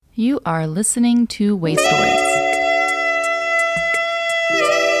You are listening to WASTOIDS.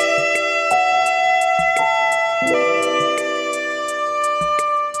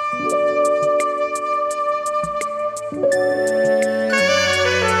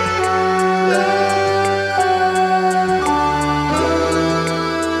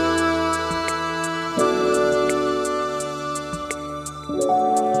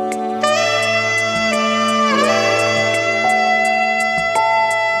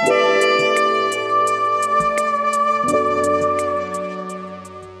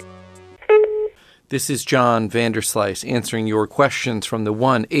 This is John Vanderslice answering your questions from the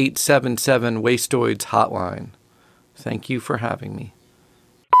 1-877-WASTOIDS hotline. Thank you for having me.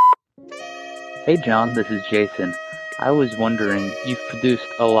 Hey John, this is Jason. I was wondering, you've produced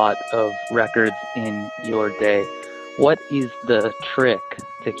a lot of records in your day. What is the trick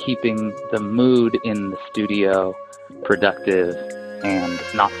to keeping the mood in the studio productive and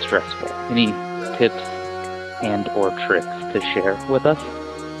not stressful? Any tips and or tricks to share with us?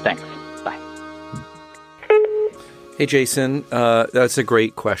 Thanks. Bye. Hey, Jason. That's a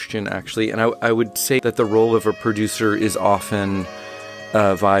great question, actually. And I would say that the role of a producer is often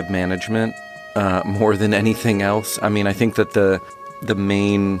vibe management more than anything else. I mean, I think that the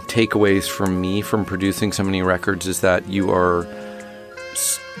main takeaways from me from producing so many records is that you are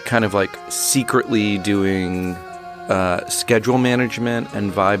kind of like secretly doing schedule management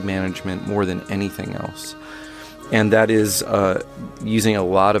and vibe management more than anything else. And that is using a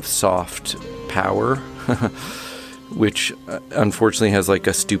lot of soft power, which unfortunately has like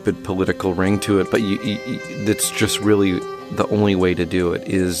a stupid political ring to it. But that's just really the only way to do it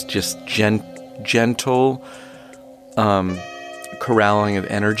is just gentle corralling of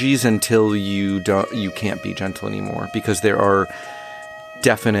energies until you can't be gentle anymore, because there are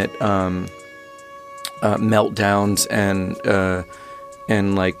definite meltdowns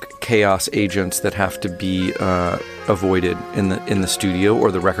and like chaos agents that have to be avoided in the studio,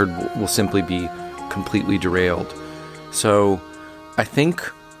 or the record will simply be completely derailed. So I think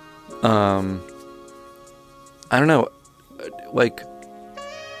I don't know, like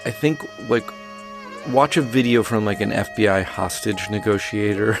I think like watch a video from like an FBI hostage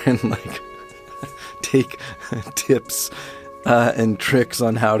negotiator and like take tips and tricks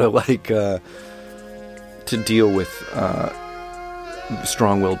on how to like to deal with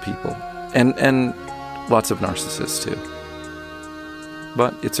strong-willed people and lots of narcissists too.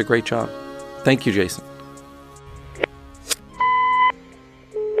 But it's a great job. Thank you, Jason.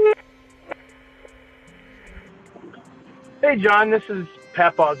 Hey, John, this is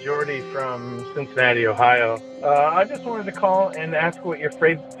Papa Jordy from Cincinnati, Ohio. I just wanted to call and ask what your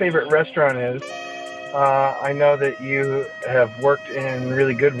favorite restaurant is. I know that you have worked in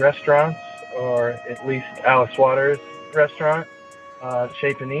really good restaurants, or at least Alice Waters' restaurant,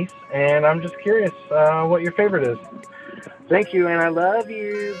 Chez Panisse, and I'm just curious what your favorite is. Thank you, and I love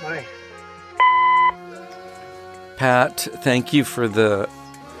you. Bye. Pat, thank you for the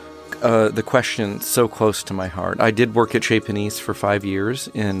question. So close to my heart. I did work at Chez Panisse for 5 years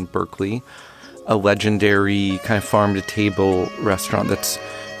in Berkeley, a legendary kind of farm-to-table restaurant that's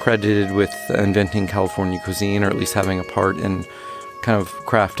credited with inventing California cuisine, or at least having a part in kind of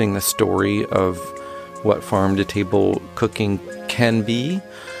crafting the story of what farm-to-table cooking can be.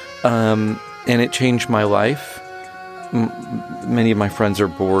 And it changed my life. Many of my friends are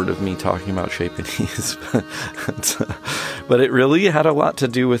bored of me talking about Chez Panisse, but it really had a lot to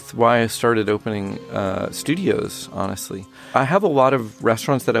do with why I started opening studios, honestly. I have a lot of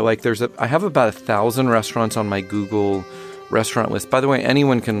restaurants that I like. I have about 1,000 restaurants on my Google restaurant list. By the way,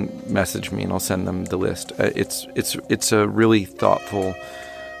 anyone can message me and I'll send them the list. It's a really thoughtful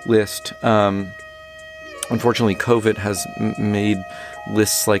list. Unfortunately, COVID has made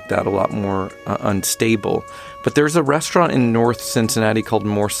lists like that a lot more unstable. But there's a restaurant in North Cincinnati called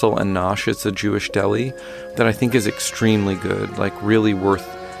Morsel and Nosh. It's a Jewish deli that I think is extremely good, like really worth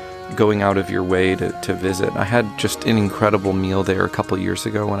going out of your way to visit. I had just an incredible meal there a couple years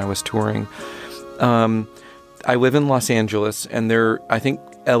ago when I was touring. I live in Los Angeles, and I think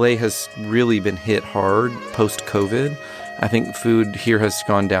LA has really been hit hard post-COVID. I think food here has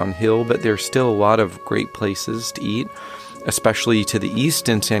gone downhill, but there's still a lot of great places to eat, especially to the east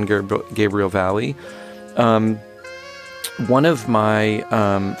in San Gabriel Valley. One of my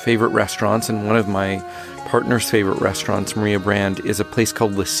favorite restaurants, and one of my partner's favorite restaurants, Maria Brand, is a place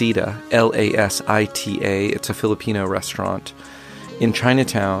called Lasita, Lasita. It's a Filipino restaurant in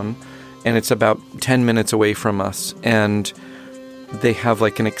Chinatown, and it's about 10 minutes away from us. And they have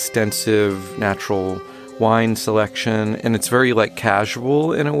like an extensive natural wine selection, and it's very like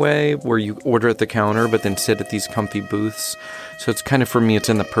casual in a way where you order at the counter but then sit at these comfy booths. So it's kind of, for me, it's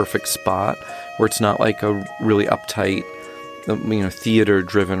in the perfect spot where it's not like a really uptight,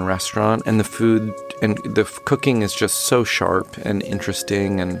 theater-driven restaurant, and the food and the cooking is just so sharp and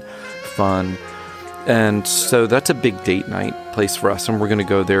interesting and fun. And so that's a big date night place for us, and we're going to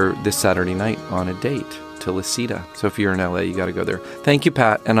go there this Saturday night on a date to La Cita. So if you're in LA, you got to go there. Thank you,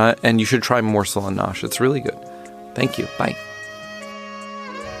 Pat, and you should try Morsel and Nosh. It's really good. Thank you. Bye.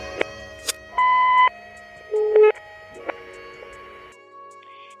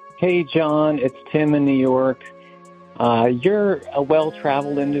 Hey, John, it's Tim in New York. You're a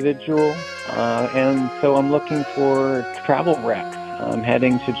well-traveled individual, and so I'm looking for travel recs. I'm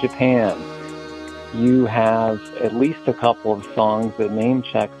heading to Japan. You have at least a couple of songs that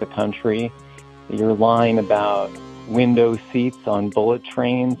name-check the country. Your line about window seats on bullet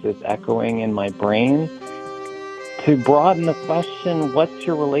trains is echoing in my brain. To broaden the question, what's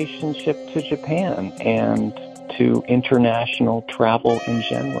your relationship to Japan and to international travel in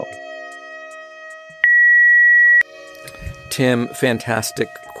general? Tim, fantastic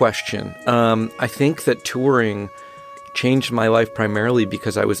question. I think that touring changed my life primarily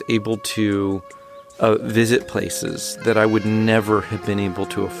because I was able to visit places that I would never have been able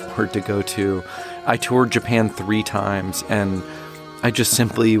to afford to go to. I toured Japan 3 times, and I just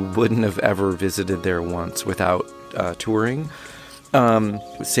simply wouldn't have ever visited there once without touring.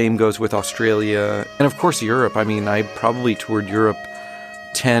 Same goes with Australia, and of course Europe. I mean, I probably toured Europe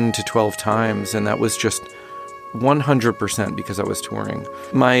 10 to 12 times, and that was just 100% because I was touring.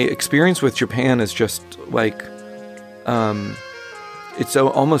 My experience with Japan is just like, it's so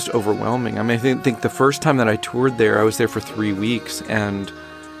almost overwhelming. I mean, I think the first time that I toured there, I was there for 3 weeks, and,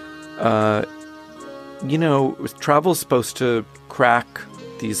 travel's supposed to crack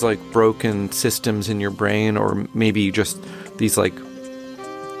these like broken systems in your brain, or maybe just these like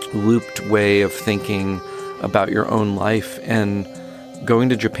looped way of thinking about your own life. And going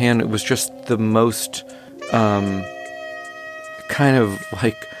to Japan, it was just the most kind of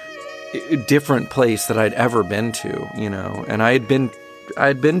like different place that I'd ever been to, and I had been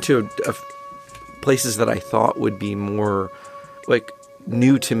to places that I thought would be more like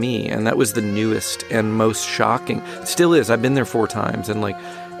new to me, and that was the newest and most shocking. It still is. I've been there 4 times, and like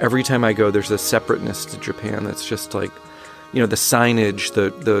every time I go, there's a separateness to Japan that's just like, the signage,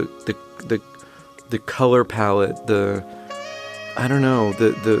 the color palette, the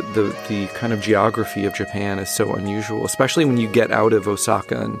kind of geography of Japan is so unusual, especially when you get out of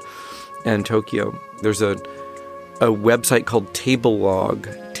Osaka and Tokyo. There's a website called Table Log,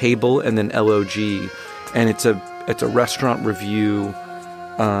 Table and then LOG, and it's a restaurant review.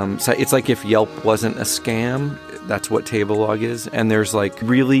 So it's like if Yelp wasn't a scam, that's what Table Log is. And there's like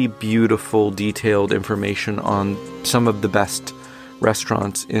really beautiful, detailed information on some of the best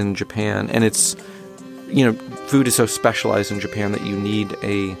restaurants in Japan, and it's, food is so specialized in Japan that you need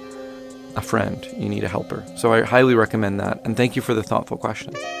a friend. You need a helper. So I highly recommend that. And thank you for the thoughtful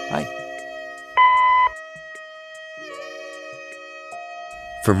question. Bye.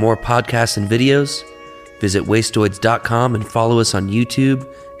 For more podcasts and videos, visit wastoids.com and follow us on YouTube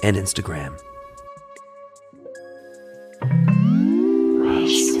and Instagram.